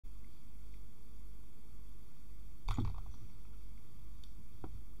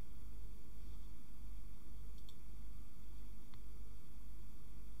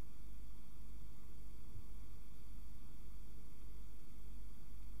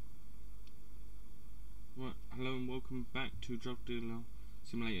Right, hello and welcome back to Drug Dealer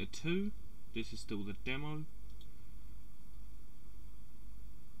Simulator 2. This is still the demo.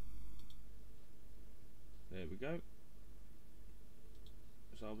 There we go.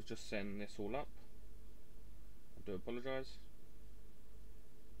 So I was just setting this all up. I do apologise.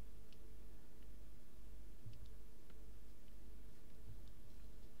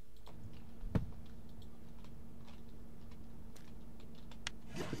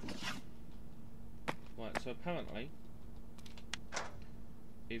 Right, so apparently,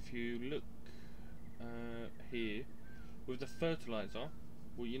 if you look here, with the fertilizer,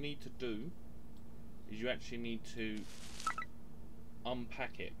 what you need to do is you actually need to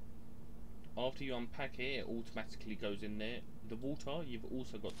unpack it. After you unpack it, it automatically goes in there. The water, you've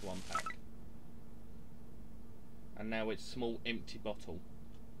also got to unpack. And now it's a small empty bottle.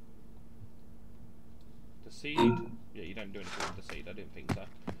 The seed, yeah, you don't do anything with the seed, I didn't think so.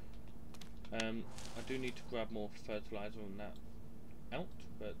 I do need to grab more fertilizer on that out,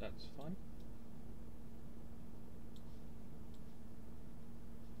 but that's fine.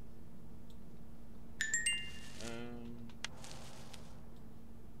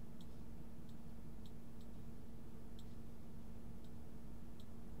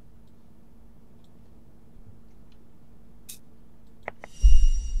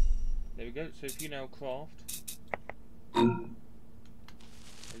 There we go. So if you now craft, as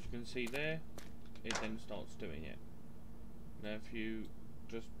you can see there, it then starts doing it. Now if you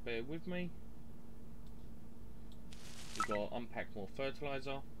just bear with me, you've got to unpack more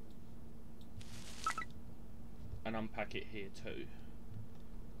fertilizer and unpack it here too.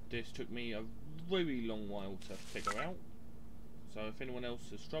 This took me a very long while to figure out, so if anyone else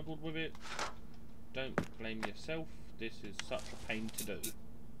has struggled with it, don't blame yourself. This is such a pain to do.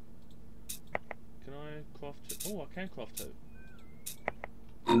 Can I craft two? Oh, I can craft two.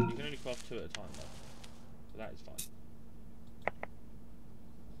 You can only craft two at a time though, so that is fine.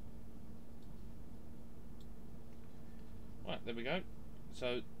 Right, there we go.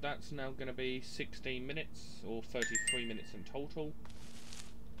 So that's now going to be 16 minutes, or 33 minutes in total.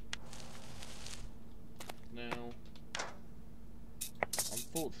 Now,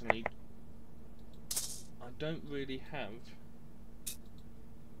 unfortunately, I don't really have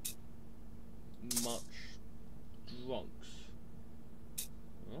much drugs.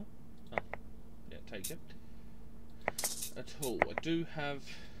 Oh, yeah, take it. At all. I do have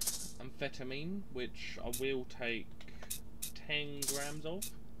amphetamine, which I will take 10 grams of,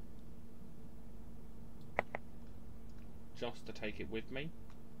 just to take it with me.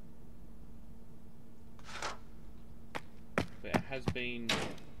 But it has been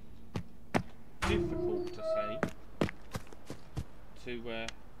difficult to say, to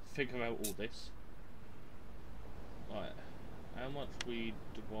figure out all this. Right, how much weed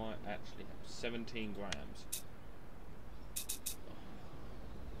do I actually have? 17 grams.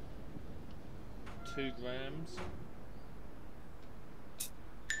 2 grams.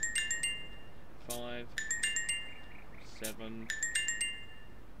 5, 7.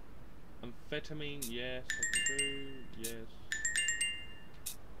 Amphetamine, yes, I can do, yes.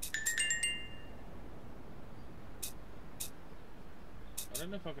 I don't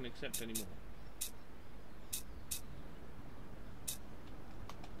know if I can accept any more.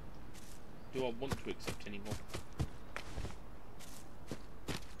 Do I want to accept any more?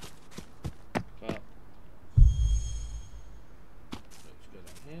 But let's go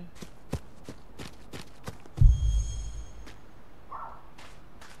down here.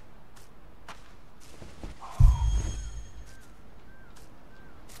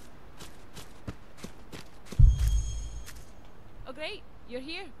 Oh great, you're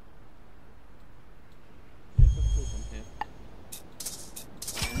here. Yes, of course I'm here.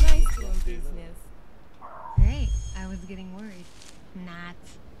 Nice little business. Great. I was getting worried. Not.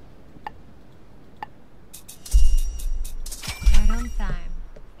 Right on time.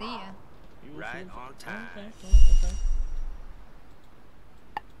 See ya. You Right also- on time. Okay.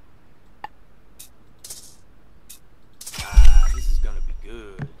 This is gonna be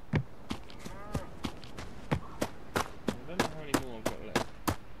good. I don't know how many more I've got left.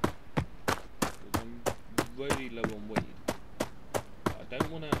 'Cause I'm really low on weed. But I don't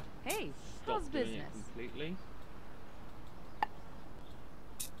want to Hey, stop how's doing business? it completely.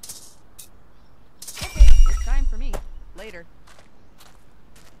 Okay, it's time for me. Later.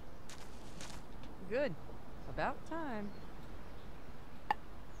 Good. About time.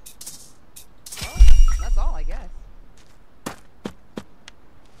 Well, that's all, I guess.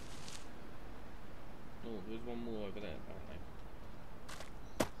 Oh, there's one more over there apparently.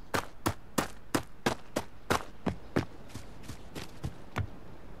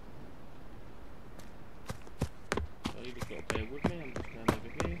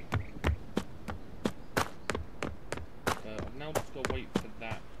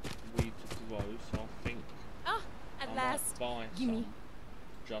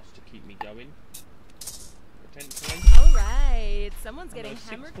 just to keep me going. Potentially. Alright, someone's getting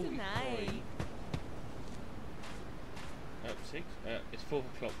hammered 6:43. tonight. 6. It's 4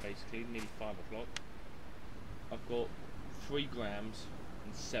 o'clock basically, nearly 5 o'clock. I've got 3 grams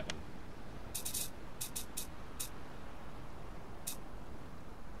and 7.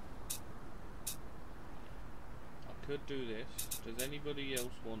 I could do this. Does anybody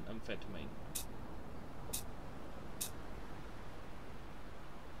else want amphetamine?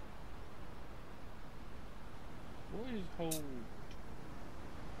 What is hold?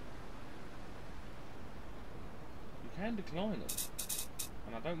 You can decline it,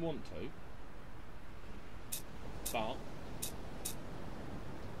 and I don't want to, but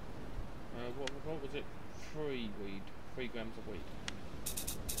what was it? 3 weed, 3 grams of weed.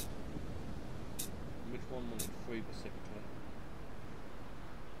 Which one wanted 3 specifically?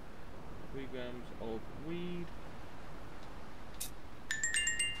 3 grams of weed.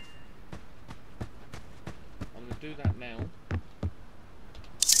 I'm gonna do that now.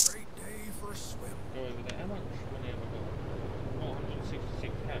 Great day for a swim. Go over there. How much money have I got? Oh,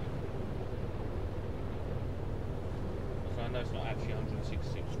 166k. So I know it's not actually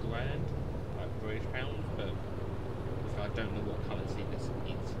 166 grand, like British pounds, but I don't know what currency this is.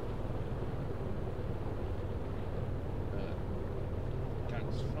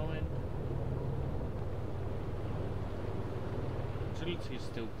 That's fine. Agility is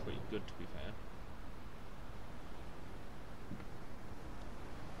still pretty good, to be fair.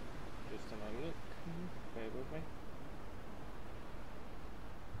 Just another look. Bear with me.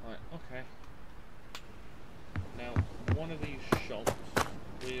 Right, okay. Now, one of these shops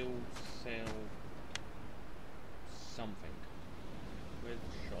will sell something. Where's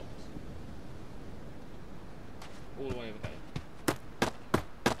the shops? All the way over there.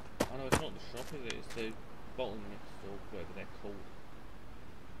 Oh no, it's not the shop, is it? It's the botanist or whatever they're called.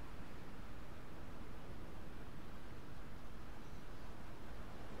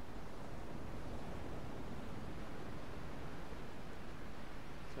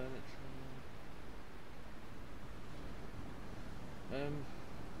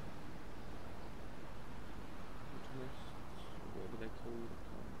 What were they called?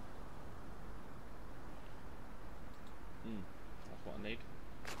 That's what I need.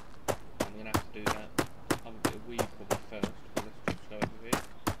 I'm gonna have to do that. Have a bit of weed probably first, but let's just go over here.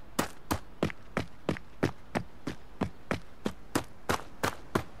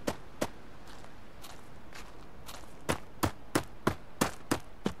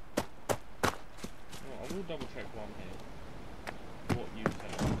 Well, I will double check one here. What you say?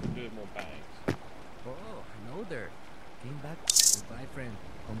 I can do more bags. Oh, hello there. Came back. Goodbye, friend.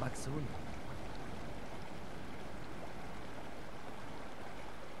 Come back soon.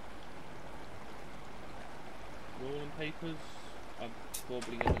 Rolling papers, I'm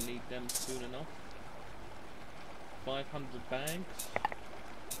probably going to need them soon enough. 500 bags.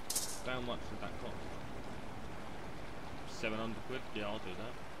 How much does that cost? 700 quid? Yeah, I'll do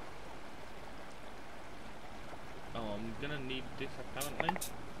that. Oh, I'm going to need this apparently.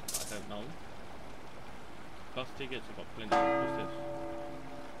 I don't know. Bus tickets, I've got plenty. What's this?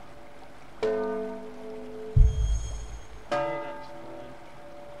 Oh, that's fine.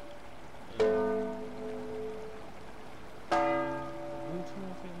 Water,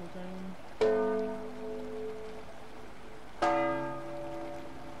 I think we're going.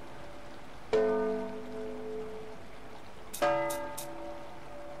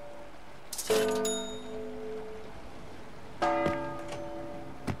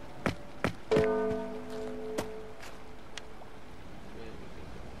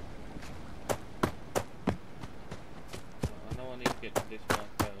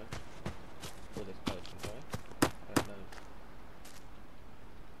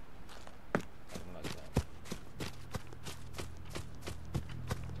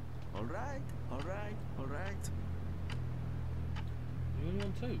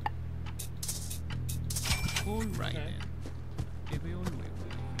 Too. All right Okay. then. Give me on way.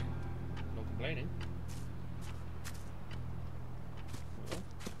 Not complaining. Well.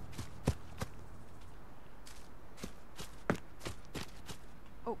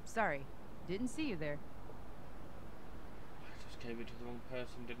 Oh, sorry. Didn't see you there. I just gave it to the wrong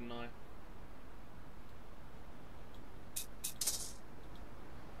person, didn't I?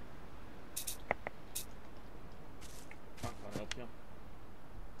 I can't help you.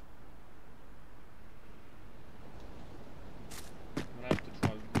 I'm gonna have to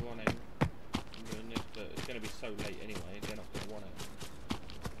try running and doing this, but it's gonna be so late anyway, they're not gonna want it.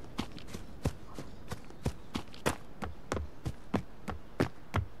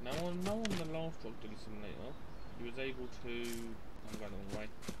 No one the last drug dealer simulator, he was able to, I'm going the wrong way.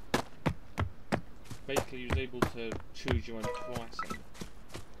 basically you was able to choose your own pricing.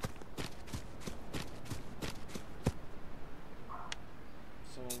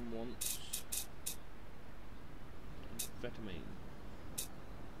 Someone wants amphetamine.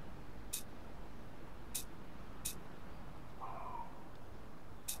 I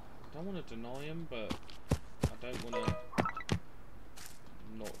don't want to deny him, but I don't want to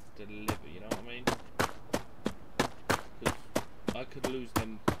not deliver, you know what I mean? Because I could lose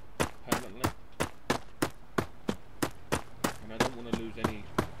them permanently, and I don't want to lose any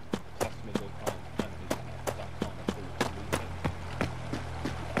customers or families that I can't afford to lose them.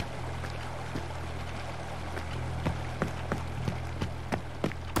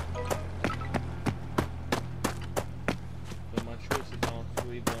 But my choices are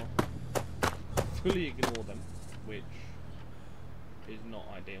to either fully ignore them, which is not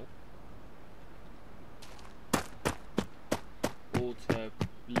ideal, or to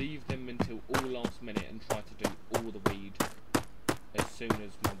leave them until all last minute and try to do all the weed as soon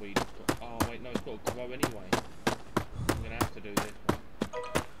as my weed has got... Oh wait, no, it's got to grow anyway. I'm gonna have to do this one.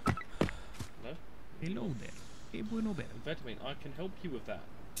 No? Hello there. Qué bueno ver. Amphetamine, I can help you with that.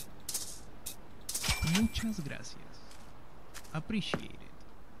 Muchas gracias. Appreciate it.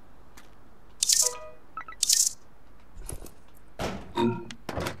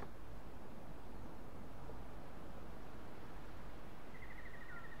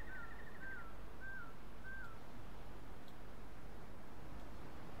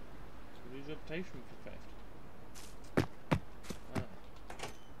 Lose reputation for theft. Ah.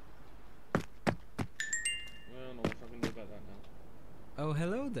 Well, not much I can do about that now. Oh,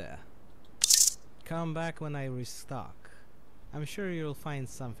 hello there. Come back when I restock. I'm sure you'll find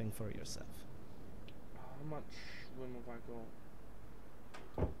something for yourself. How much room have I got?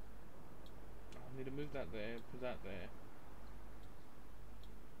 I need to move that there, put that there.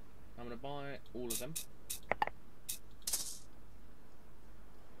 I'm gonna buy all of them.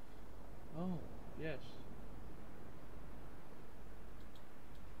 Oh, yes.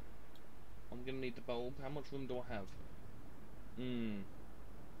 I'm gonna need the bulb. How much room do I have?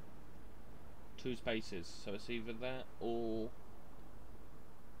 2 spaces, so it's either that or...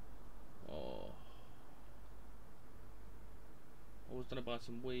 Oh. I was gonna buy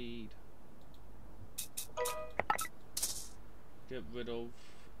some weed. Get rid of...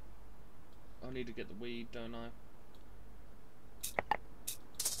 I need to get the weed, don't I?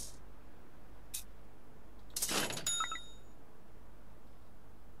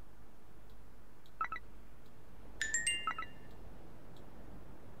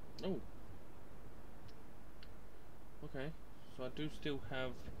 Oh. Okay, so I do still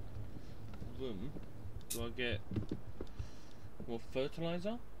have room. Do I get more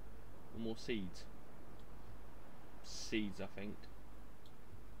fertilizer or more seeds? Seeds, I think.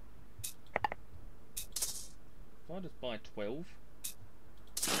 If I just buy 12.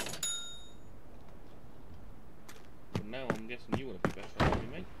 But now I'm guessing you want to be better than me,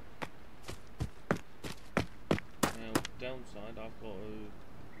 mate. Now, downside, I've got to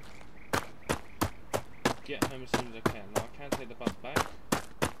get home as soon as I can. Now, I can take the bus back.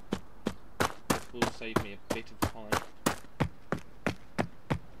 This will save me a bit of time.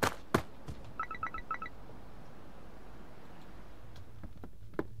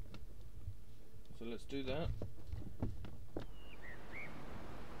 So let's do that.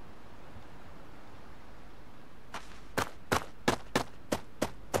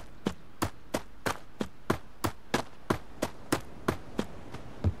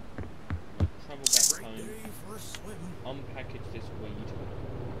 Travel back home, unpackage this weed,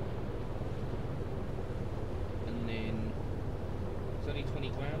 and then it's only 20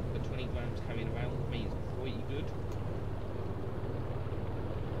 grams, but 20 grams carrying around with me is pretty good.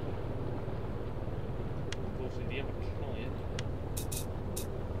 Unfortunately, the other client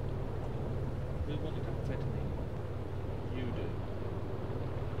who wanted amphetamine. You do.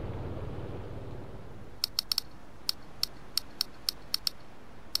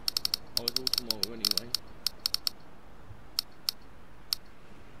 I was all tomorrow anyway.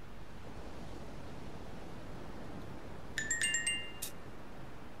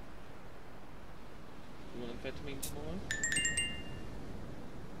 You want amphetamine tomorrow?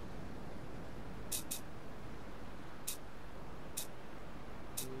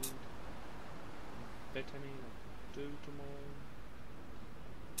 Amphetamine do tomorrow.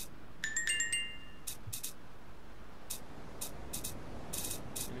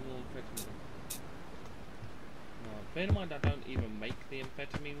 Any more amphetamine? No, bear in mind I don't even make the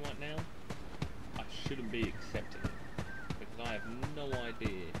amphetamine right now. I shouldn't be accepting it because I have no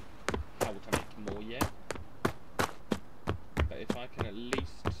idea how to make more yet. But if I can at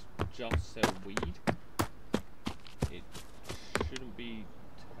least just sell weed,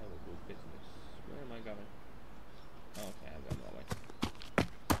 business. Where am I going? Oh, okay, I'm going that way.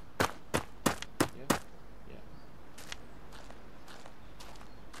 Yeah? Yeah.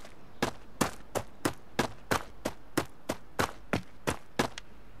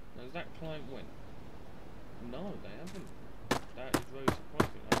 Now, has that client win? No, they haven't. That is very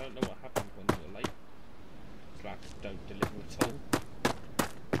surprising. I don't know what happens when you're late. Slash, don't deliver at all.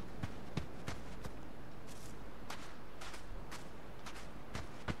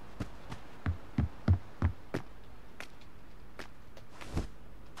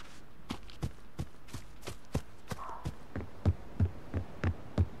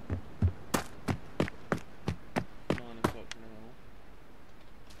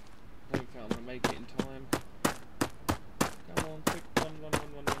 Make it in time. Come on, quick, run.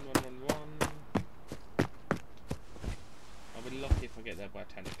 I'll be lucky if I get there by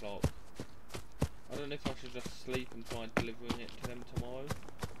 10 o'clock. I don't know if I should just sleep and try delivering it to them tomorrow.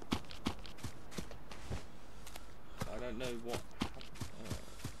 I don't know what.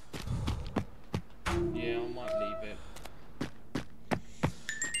 Yeah, I might leave it.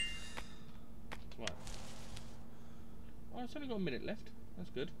 Right. Oh, it's only got a minute left.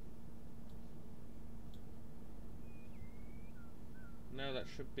 That's good. Now that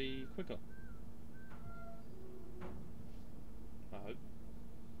should be quicker. I hope.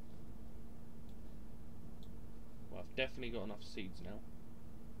 Well, I've definitely got enough seeds now.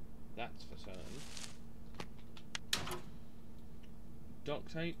 That's for certain.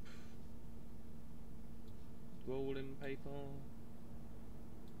 Duct tape. Rolling paper.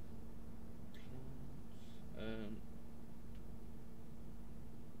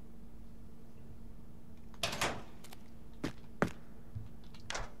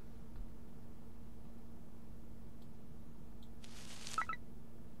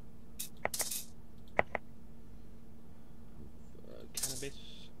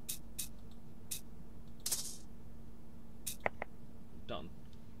 Done.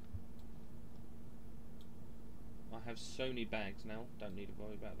 I have Sony bags now, don't need to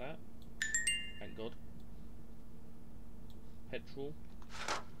worry about that. Thank God. Petrol.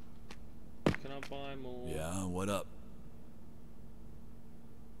 Can I buy more? Yeah, what up?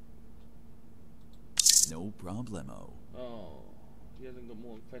 No problemo. Oh, he hasn't got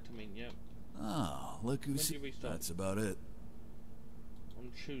more amphetamine yet. Ah, look who's When do you restart? That's about it.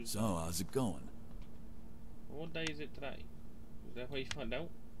 On Tuesday. So, how's it going? Well, what day is it today? Is that where you find out?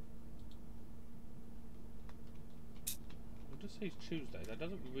 I'll just say it's Tuesday. That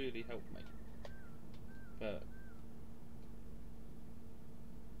doesn't really help me. But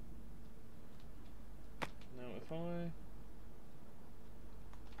now if I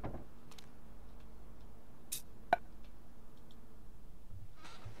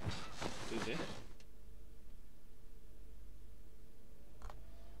do this.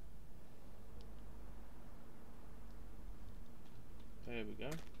 There we go.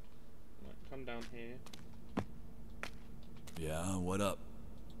 Right, come down here. Yeah, what up?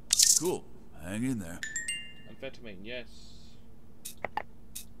 Cool. Hang in there. Amphetamine, yes.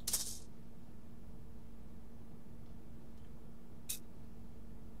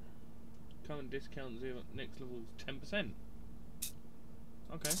 Current discount zero. Next level is 10%.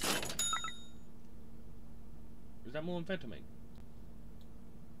 Okay. Is that more amphetamine?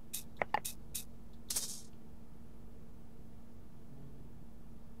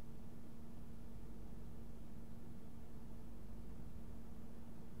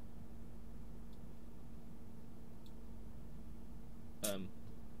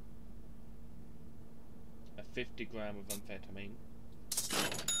 A 50 gram of amphetamine.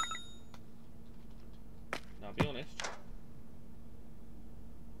 Now, I'll be honest.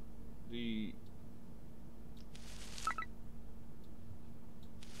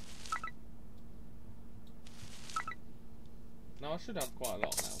 Now I should have quite a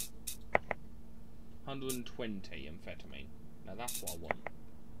lot now. 120 amphetamine. Now that's what I want.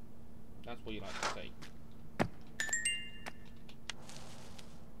 That's what you like to see.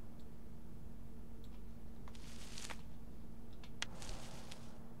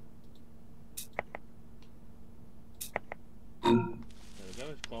 There we go,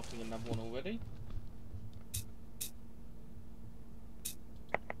 it's crafting another one already.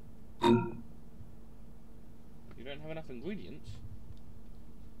 You don't have enough ingredients?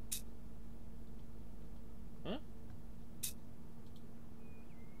 Huh?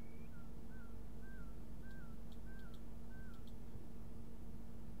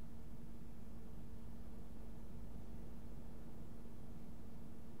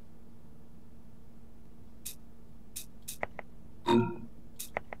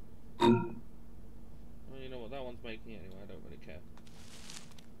 Well, you know what, that one's making anyway, I don't really care.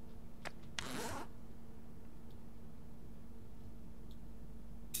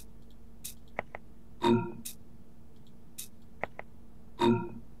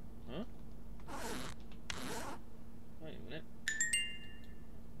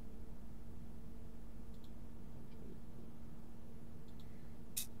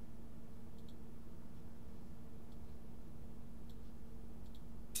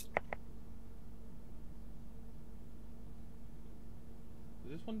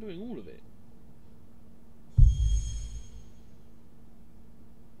 Is this one doing all of it?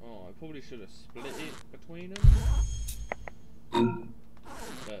 Oh, I probably should have split it between them.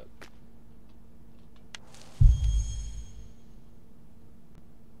 But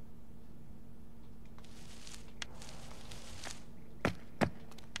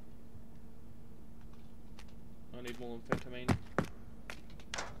I need more amphetamine.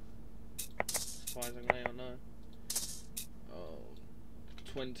 Surprisingly, I know. Oh,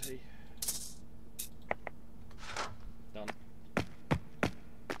 20. Done.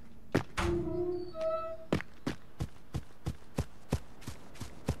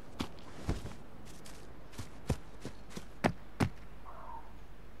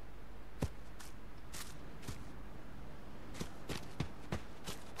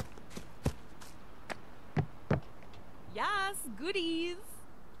 Yes, goodies.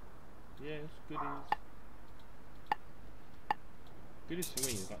 Yes, goodies. Goodies for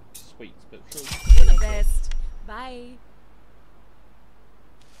me is like sweets, but sure. You're the best. Bye.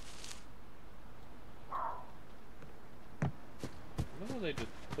 Why don't they just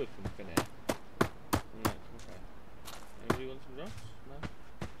poof and finish? Right, okay. Anybody want some drugs? No?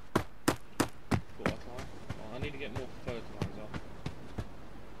 Got what I? Oh, I need to get more fertilizer.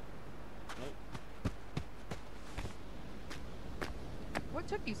 Nope. What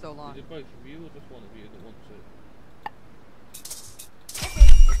took you so long? Is it both of you or just one of you that wants it? Okay,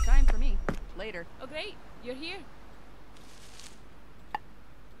 it's time for me. Later. Oh, great. You're here.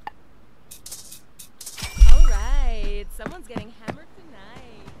 All right. Someone's getting hammered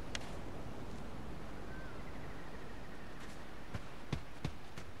tonight.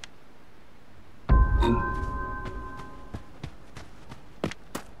 Oh,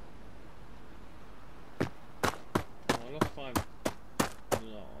 I lost 5.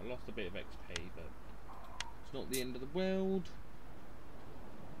 No, I lost a bit of XP, but it's not the end of the world.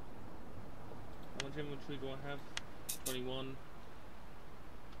 How much inventory do I have? 21.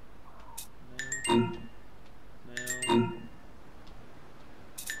 Now. Now.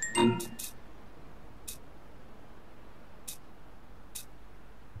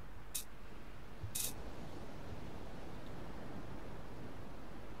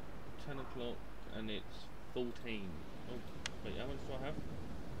 10 o'clock and it's 14. Oh, wait, how much do I have?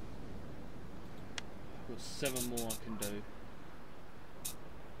 I've got 7 more I can do.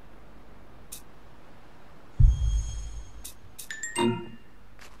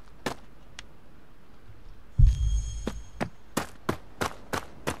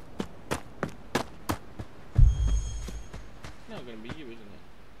 Not gonna be you, isn't it?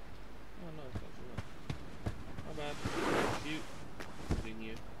 Oh no, it's not. My bad. It's you. Being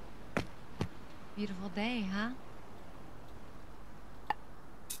you. Beautiful day, huh?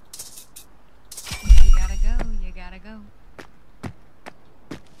 You gotta go, you gotta go.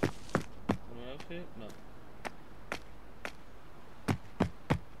 Anyone else here? No.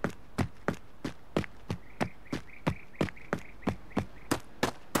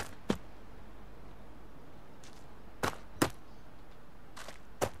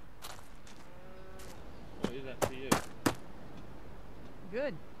 What is that for you?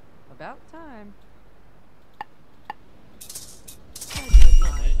 Good. About time. No,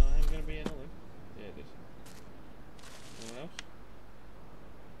 mate, I am gonna be annoying. Yeah, it is. Anyone else?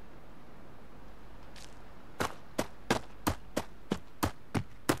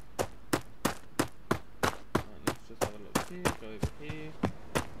 Right, let's just have a look here, go over here. Oh,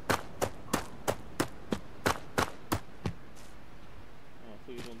 I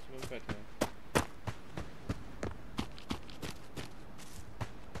thought you'd want some amphetamine.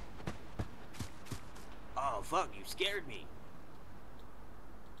 Oh, fuck, you scared me.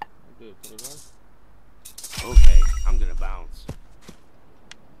 I do apologise. Okay, I'm gonna bounce.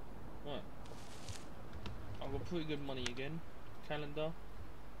 Right. I've got pretty good money again. Calendar.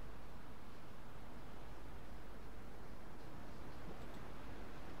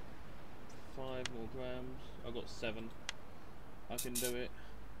 Five more grams. I've got 7. I can do it.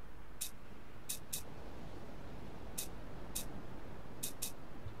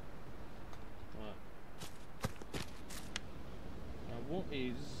 Right. Now what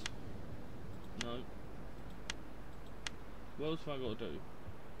is... No. What else have I got to do?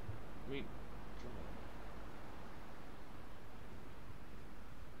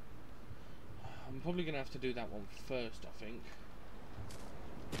 I'm probably going to have to do that one first, I think.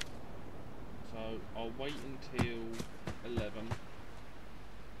 So I'll wait until 11.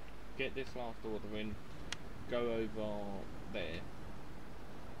 Get this last order in. Go over there.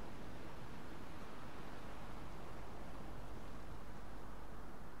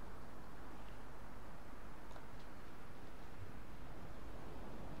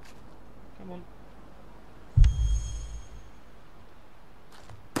 come on.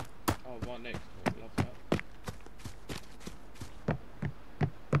 Oh, right next to it. Love that.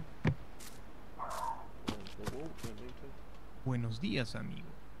 Buenos días,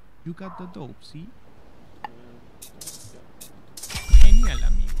 amigo. You got the dope, see? Genial,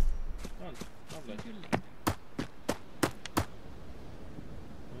 amigo. Done. Lovely. See you later.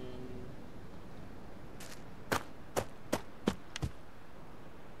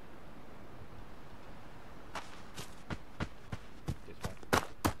 This way.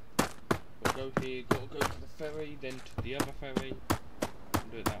 We'll go here, gotta go to the ferry, then to the other ferry,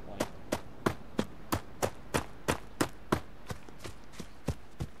 and do it that way.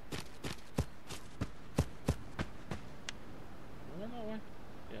 That way?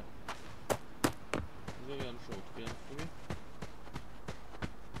 Yeah. I'm very unsure, to be honest with you.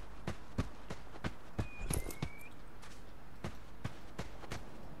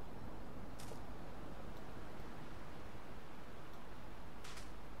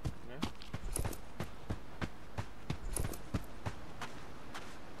 Yeah.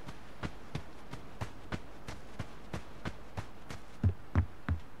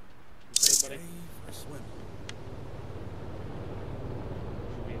 Okay, buddy. For a swim.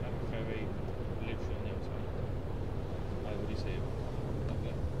 Should be another ferry literally on the other side. I already see it.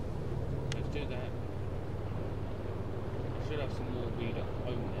 Lovely. Let's do that. I should have some more weed at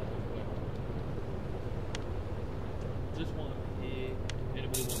home now as well. Just one here.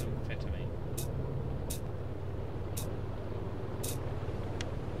 Anybody want amphetamine?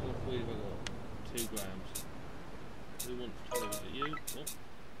 How much weed have I got? 2 grams. Who wants to? Is it you? Oh.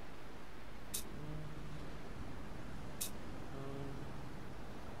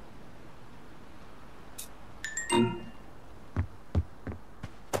 I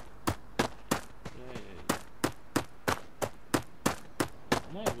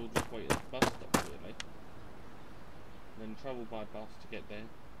might as well just wait at the bus stop really. Then travel by bus to get there.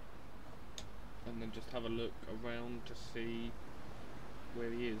 And then just have a look around to see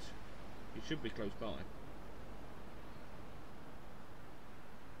where he is. He should be close by.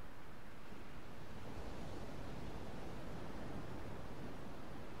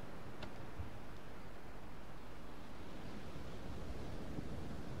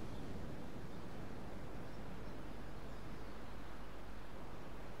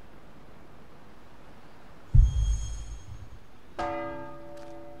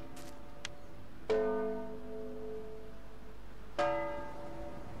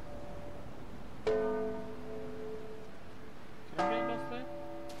 Can I get a bus there?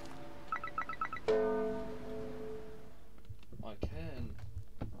 I can.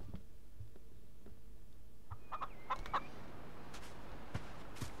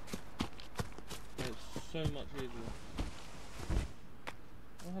 It's so much easier.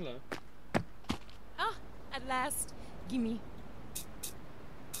 Oh, hello. Ah, at last. Gimme.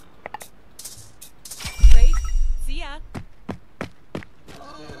 Great. See ya.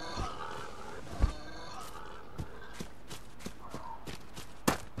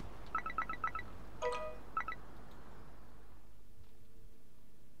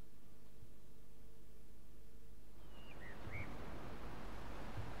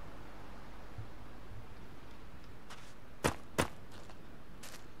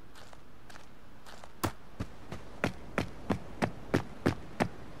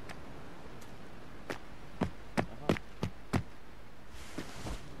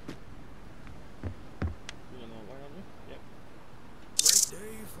 You on the way, aren't you? Yep. Great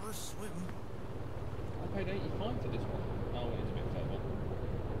day for a swim. I paid 85 for this one. Oh, it is a bit further.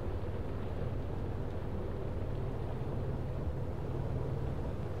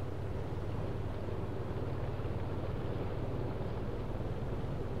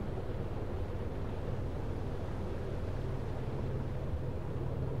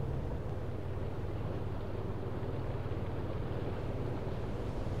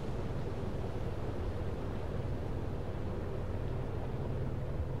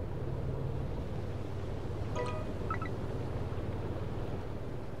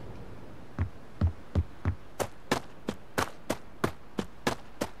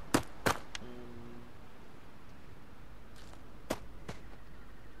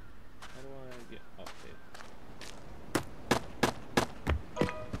 How do I get up here?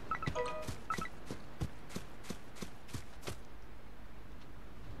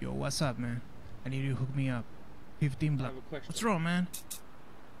 Yo, what's up, man? I need you to hook me up. 15 I block. have a question. What's wrong, man?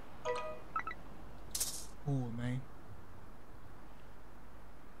 Cool, man.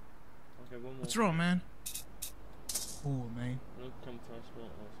 Okay, one more. What's wrong, man? Cool, man. Look, come first, what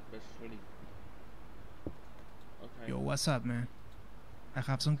else? Especially. Okay. Yo, what's up, man? I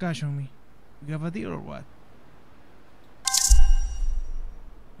have some cash on me. You have a deal or what?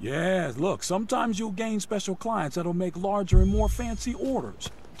 Yeah, look, sometimes you'll gain special clients that'll make larger and more fancy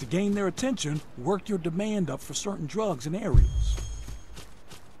orders. To gain their attention, work your demand up for certain drugs and areas.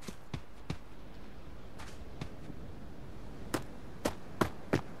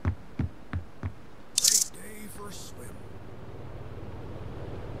 Great day for a swim.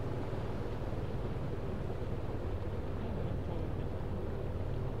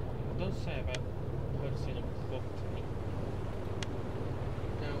 It does say about purchasing a property.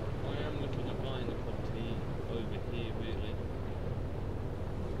 Now, I am looking at buying a property over here, really.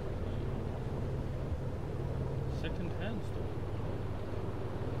 Second-hand store,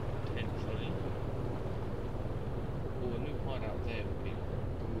 potentially. Or a new hideout there would be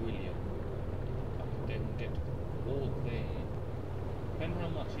brilliant. I could then get all there. Depending how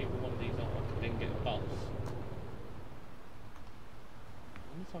much either one of these are, I could then get a bus.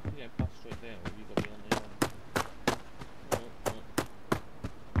 I wonder if I can get a bus straight there, or have you got to be on the own?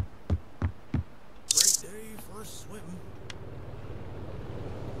 Great day for a swim.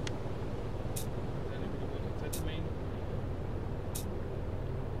 Anybody want amphetamine?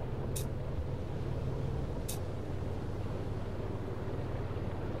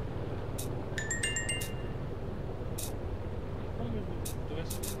 The problem is with the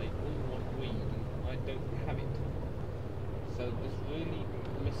rest of them, they all want weed, and I don't have it. So this really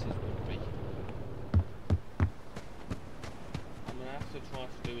messes with me. I'm gonna have to try to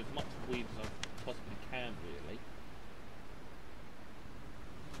do as much weed as I possibly can, really.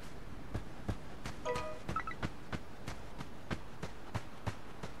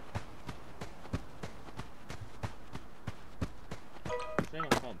 Shame I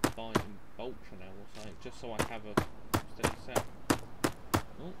can't buy it in bulk now or something, just so I have a steady sell.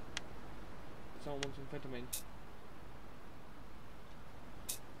 Oh, someone wants amphetamine.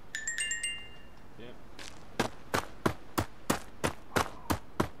 Yep.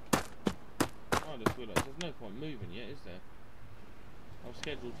 I just realised there's no point moving yet, is there? I'm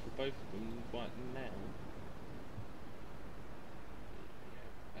scheduled for both of them right now.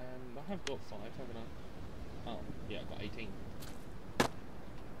 And I have got 5, haven't I? Oh, yeah, I've got 18.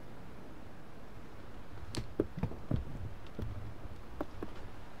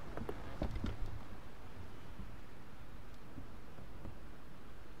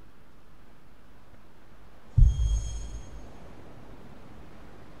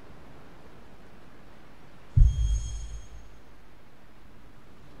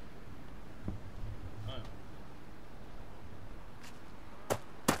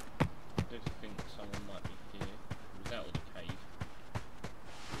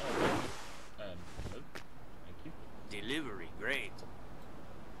 Delivery, great.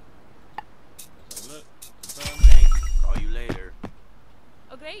 Let's have a look. Thanks. Call you later.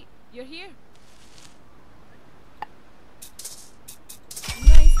 Oh, great. You're here.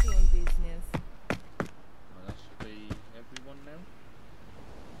 Nice doing business. Well, that should be everyone now.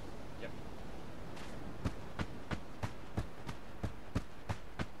 Yep.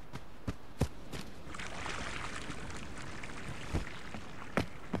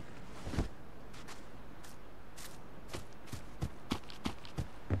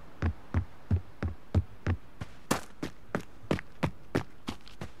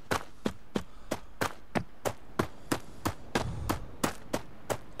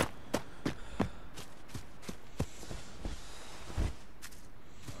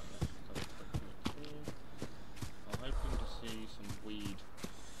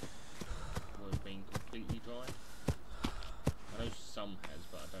 Some has,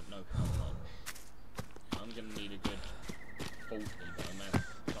 but I don't know how much. I'm gonna need a good 40, but I'm out of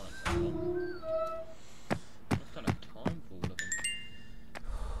time for that. I just don't have time for all of them.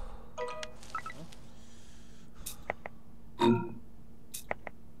 Huh?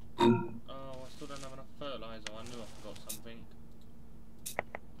 Oh, I still don't have enough fertilizer. I knew I forgot something.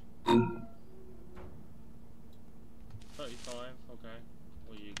 35, okay.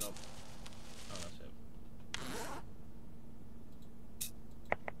 What you got? Oh, that's it.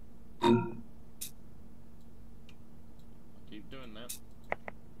 Keep doing that.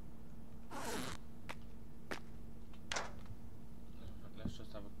 Let's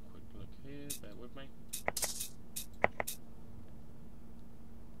just have a quick look here. Bear with me.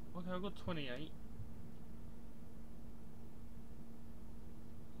 Okay, I've got 28.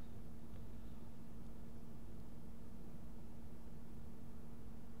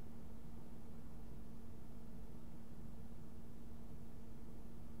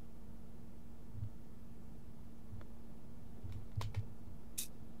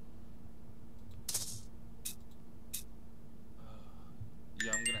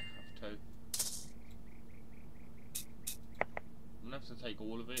 Yeah, I'm gonna have to.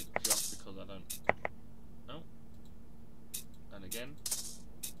 all of it just because I don't. No. And again.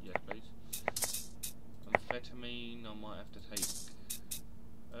 Yes, please. Amphetamine, I might have to take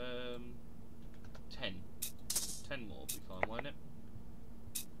 10. 10 more will be fine, won't it?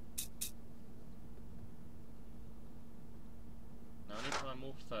 Now I need to buy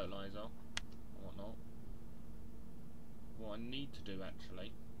more fertilizer and whatnot. What I need to do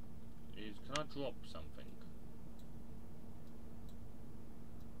actually is, can I drop something?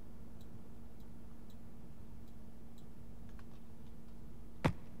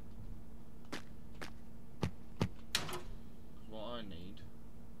 What I need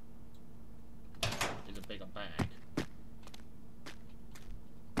is a bigger bag.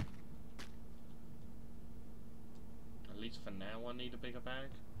 At least for now I need a bigger bag.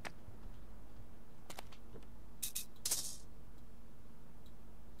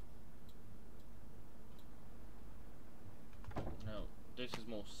 Now, this is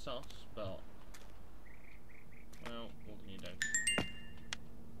more sus, but well, what can you do?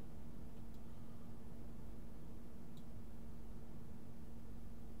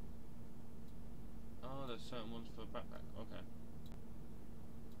 Oh, there's certain ones for a backpack. Okay.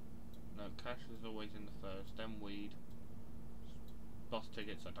 No, cash is always in the first, then weed. Bus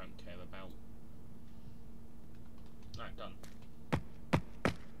tickets I don't care about. Right, done.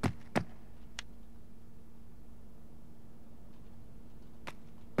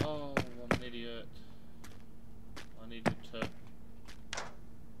 Oh, I'm an idiot. I needed to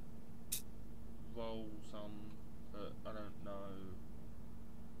roll some, but I don't know.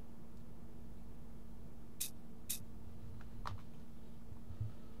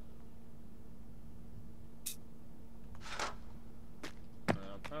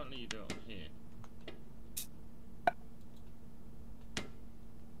 Apparently you do it on here.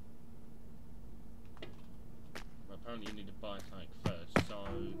 But apparently you need to buy something first, so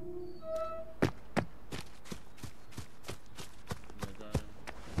there we go.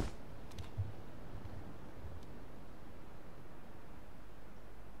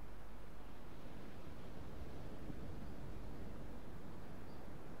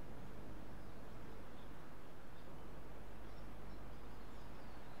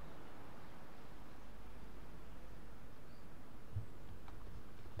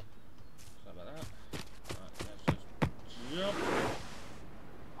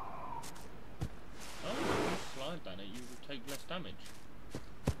 Damage.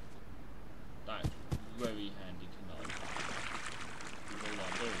 That's very handy to know. Because all I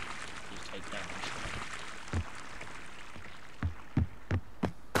do is take damage.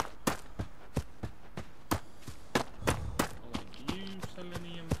 Oh wait, do you sell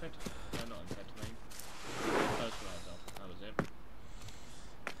any amphetamine? No, not amphetamine. Fertilizer, that was it.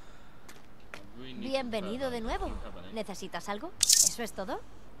 I really need Bienvenido de nuevo. Do you have any? ¿Necesitas algo? ¿Eso es todo?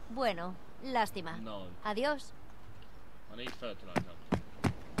 Bueno, lástima. No. Adiós. I need fertilizer.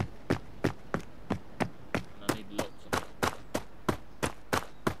 And I need lots of it.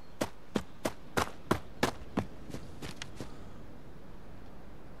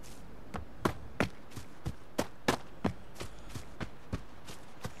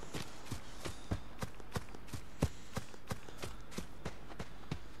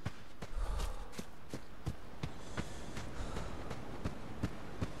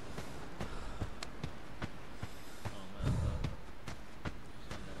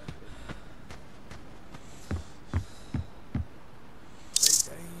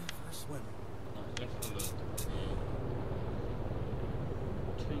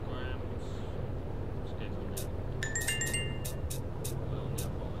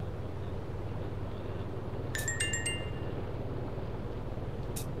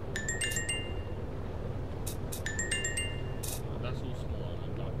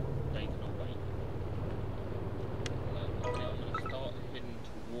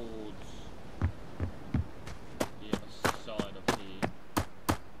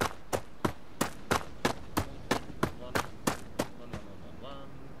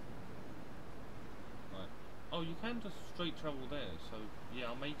 Oh, you can just straight travel there. So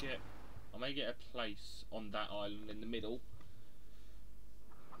yeah, I may get a place on that island in the middle,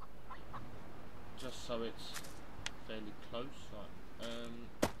 just so it's fairly close. Right.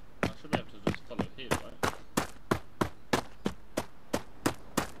 I should be able to just follow here, right?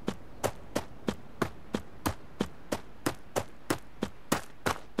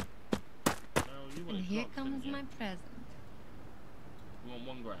 And here comes my present. You want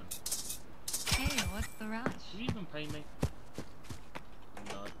 1 grand? Hey, what's the rush? Do you even pay me?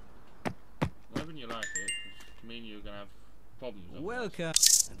 No. Whenever you like it, 'cause me and you are gonna have problems. otherwise. Welcome.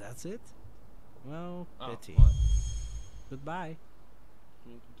 And that's it? Well, Oh, pity. right. Goodbye.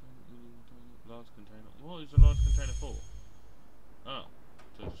 Large container. What is a large container for? Oh,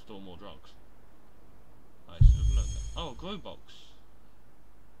 to store more drugs. I should have known that. Oh, a grow box.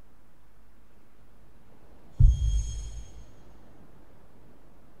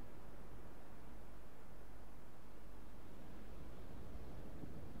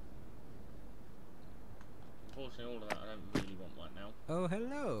 Unfortunately, all of that I don't really want right now. Oh,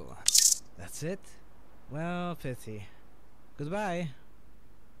 hello. That's it? Well, pity. Goodbye.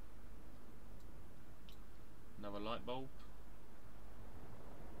 Another light bulb.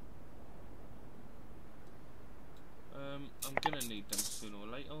 I'm gonna need them sooner or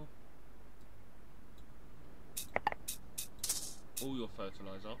later. All your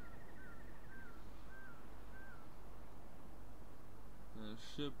fertilizer. There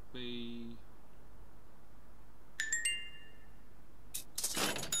should be.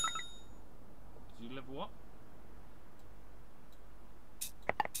 Did you level up?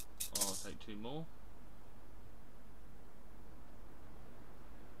 Oh, I'll take 2 more.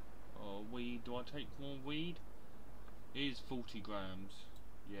 Oh, weed. Do I take more weed? It is 40 grams.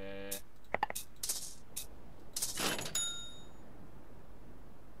 Yeah.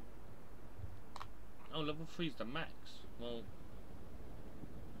 Oh, level 3 is the max. Well,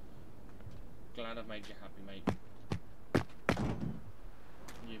 glad I've made you happy, mate.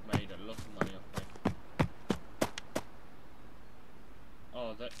 You've made a lot of money off me.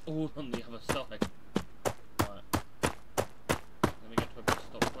 Oh, they're all on the other side. Right. Let me get to a bit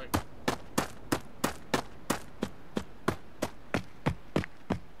stop quick.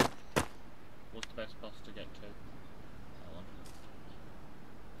 What's the best bus to get to? That one.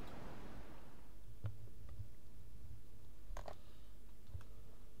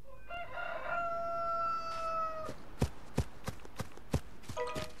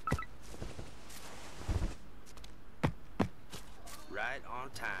 Right on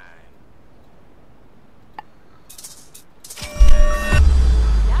time.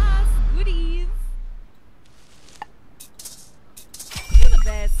 Yes, goodies. You're the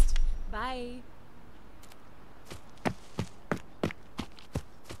best. Bye.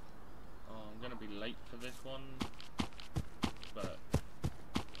 Oh, I'm gonna be late for this one, but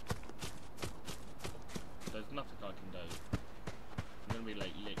there's nothing I can do. I'm gonna be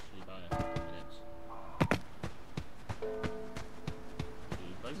late literally by a couple minutes.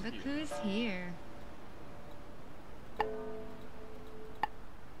 Look who's here.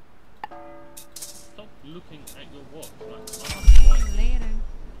 Stop looking at your watch. Like, See you later.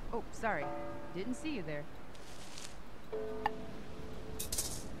 Oh, sorry. Didn't see you there.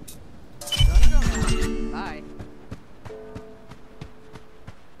 Gotta go now. Bye.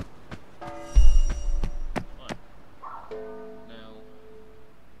 right. Now,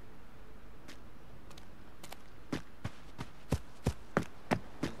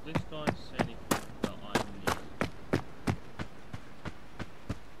 does this guy say anything that I need?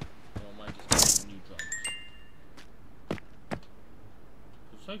 Or am I just getting new drugs?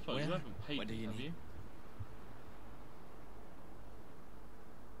 Because so far you Well, haven't paid what do me, you have need? you?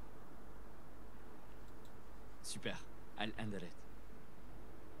 Super. I'll handle it.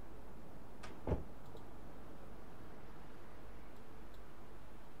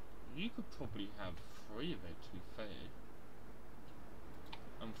 You could probably have 3 of it, to be fair.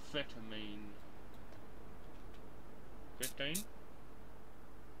 Amphetamine. 15?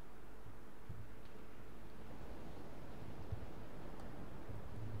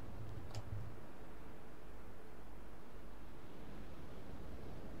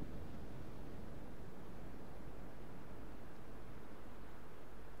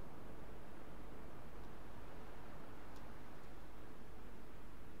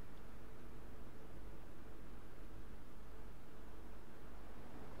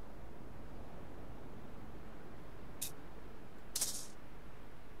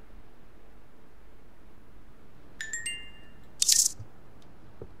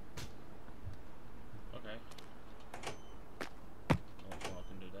 Okay. Not sure I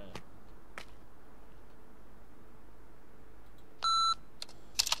can do that.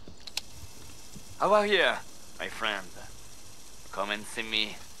 How are you, my friend? Come and see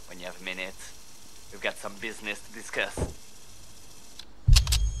me when you have a minute. We've got some business to discuss.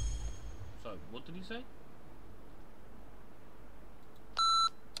 So, what did he say?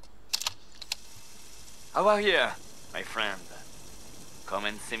 How are you, my friend? Come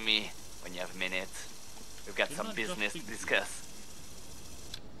and see me when you have a minute. We've got Didn't some I just business to speak to you? discuss.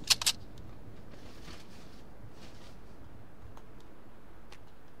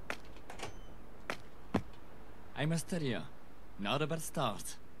 I must tell you, not a bad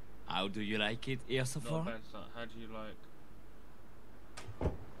start. How do you like it here so Not far? a bad start. How do you like?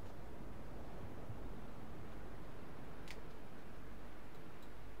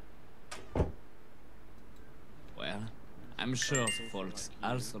 I'm sure folks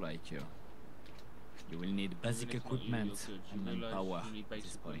also like you. You will need basic equipment and manpower at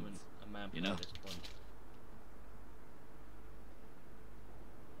this point. You know?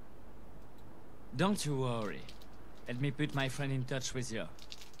 Don't you worry. Let me put my friend in touch with you.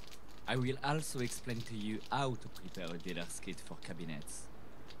 I will also explain to you how to prepare a dealer's kit for cabinets.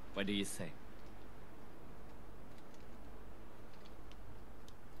 What do you say?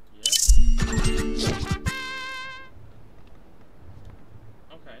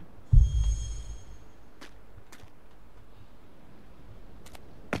 Okay.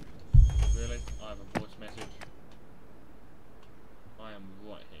 Really? I have a voice message. I am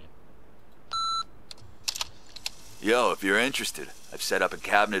right here. Yo, if you're interested, I've set up a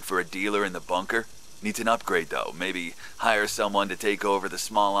cabinet for a dealer in the bunker. Needs an upgrade though. Maybe hire someone to take over the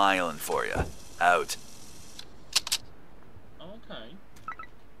small island for you. Out. Okay.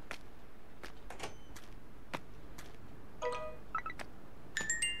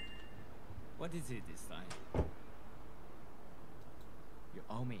 What is it this time? You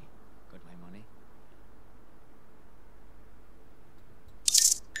owe me. Got my money?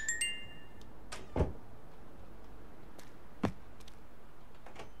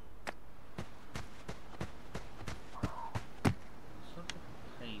 Such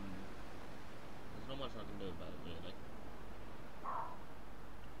a pain. There's not much I can do about it, really.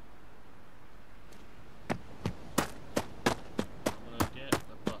 I'm gonna get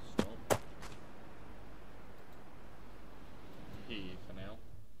the bus stop here for now.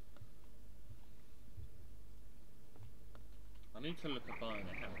 I need to look at buying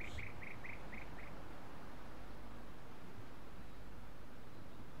a house.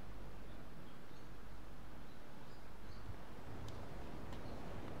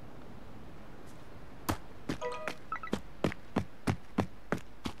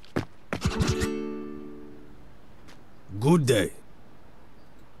 Good day.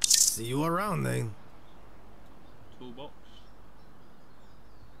 See you around then. Toolbox.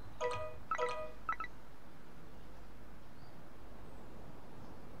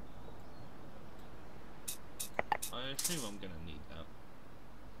 I assume I'm gonna need that.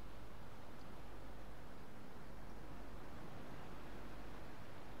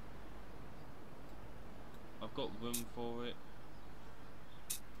 I've got room for it.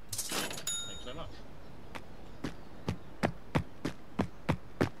 Thanks so much.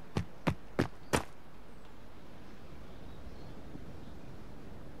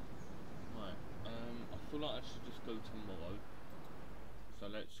 Right, I feel like I should just go tomorrow. So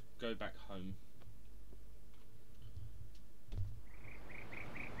let's go back home.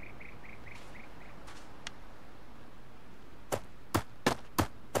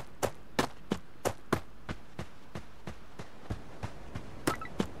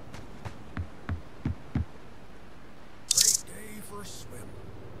 Great day for a swim.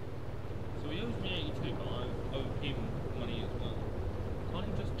 So he owes me 82, but I owe him money as well. Can't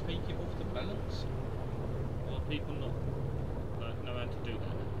he just take it off the balance? Or are people not know how to do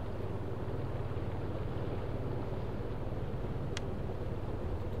that?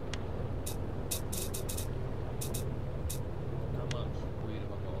 How much weed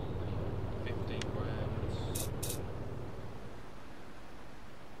have I got on me? 15 grams.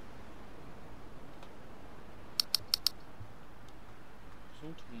 It's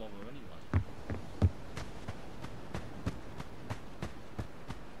all tomorrow anyway.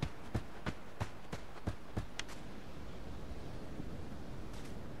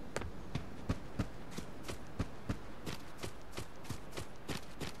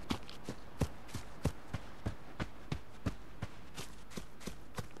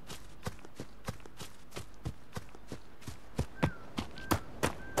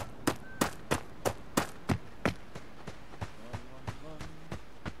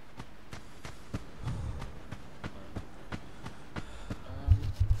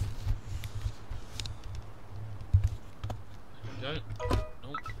 Go.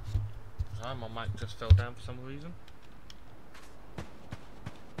 Nope. Sorry, my mic just fell down for some reason.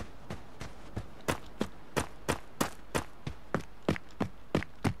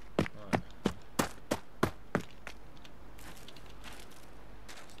 Right.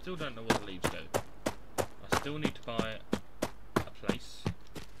 Still don't know where the leaves go. I still need to buy a place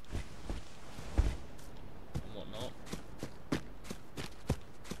and whatnot.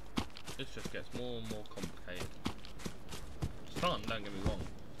 This just gets more and more complicated. It's fun, don't get me wrong.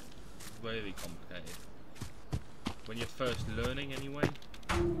 It's really complicated. When you're first learning anyway.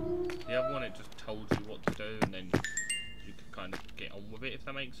 The other one, it just told you what to do and then you could kind of get on with it, if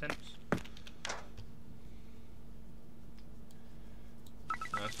that makes sense.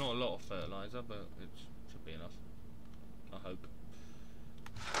 Now, it's not a lot of fertilizer, but it should be enough. I hope.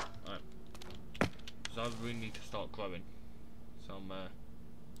 Alright. Because I really need to start growing some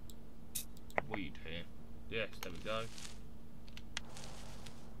weed here. Yes, there we go.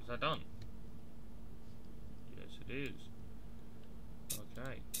 Is that done? Yes, it is.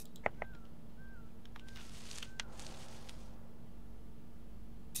 Okay.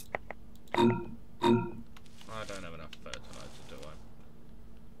 I don't have enough fertilizer, do I?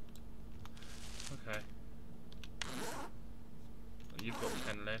 Okay. Well, you've got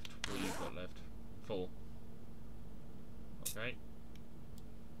 10 left. What you've got left? 4. Okay.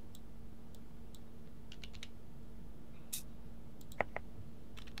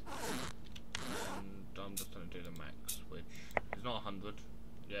 And I'm just going to do the max, which is not 100.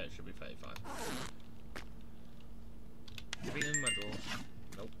 Yeah, it should be 35. Give it in my door.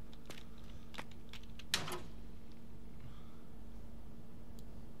 Nope.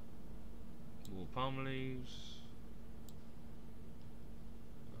 More palm leaves.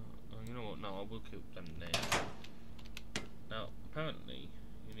 You know what? No, I will keep them there. Now, apparently,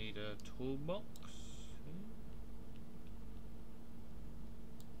 you need a toolbox.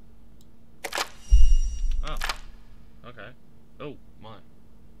 Oh. Okay. Oh, my.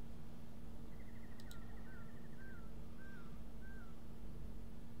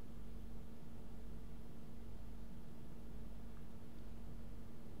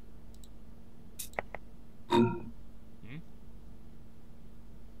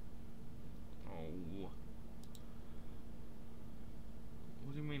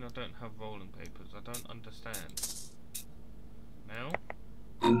 I don't have rolling papers. I don't understand. Now?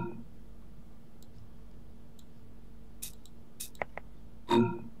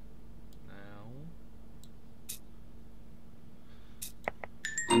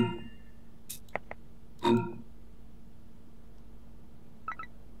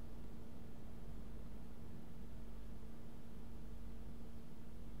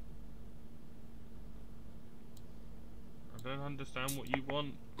 I don't understand what you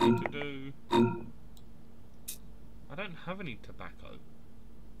want me to do. I don't have any tobacco.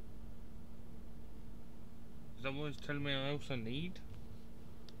 Is that what it's telling me I also need?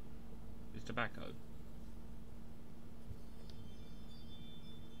 Is tobacco.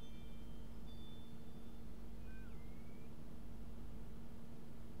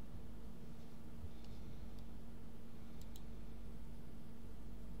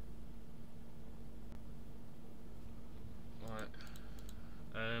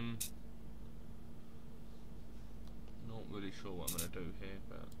 Not really sure what I'm going to do here,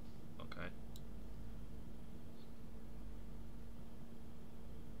 but okay.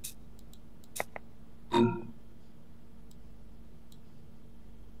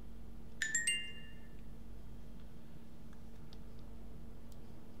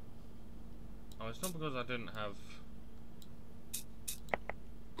 Oh, it's not because I didn't have...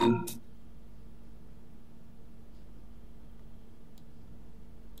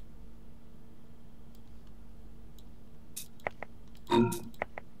 I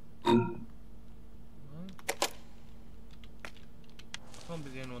can't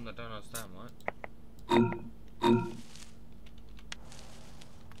be the only one that don't understand, right?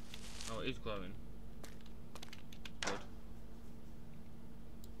 Oh, it is growing. Good.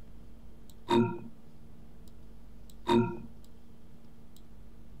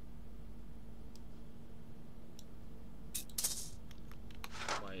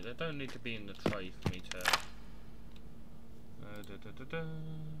 Wait, they don't need to be in the tray for me to...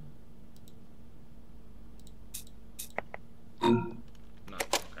 No,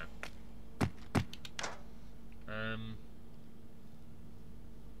 okay. I'm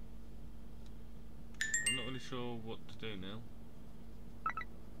not really sure what to do now.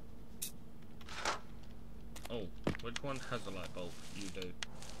 Oh, which one has a light bulb? You do.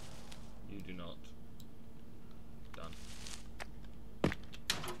 You do not. Done.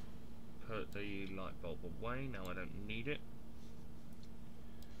 Put the light bulb away, now I don't need it.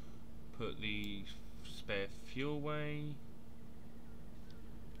 Put the spare fuel away.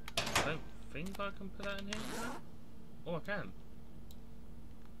 I don't think I can put that in here now. Oh, I can.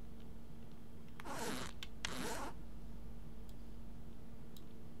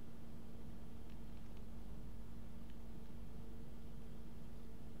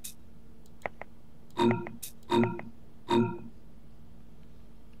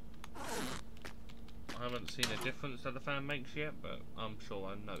 I haven't seen a difference that the fan makes yet, but I'm sure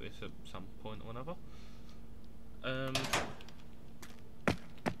I'll notice at some point or another.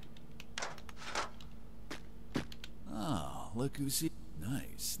 Oh, look who's here.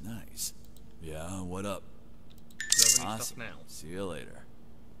 Nice, nice. Yeah, what up? Do you have any stuff now? See you later.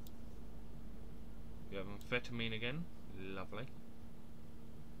 You have amphetamine again? Lovely.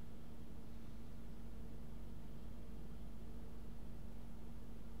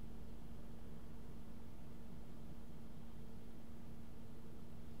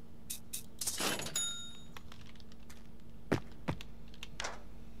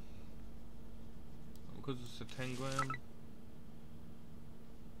 Because it's a 10 gram.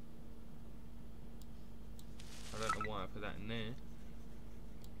 I don't know why I put that in there.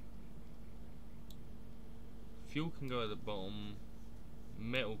 Fuel can go at the bottom.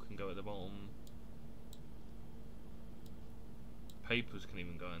 Metal can go at the bottom. Papers can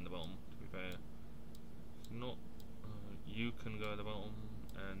even go in the bottom, to be fair. It's not... you can go at the bottom,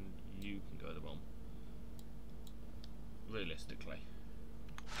 and you can go at the bottom. Realistically.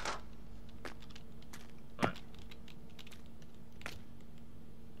 Right.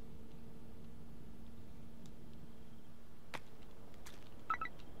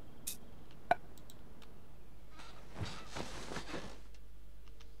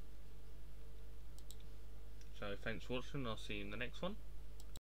 So thanks for watching, I'll see you in the next one.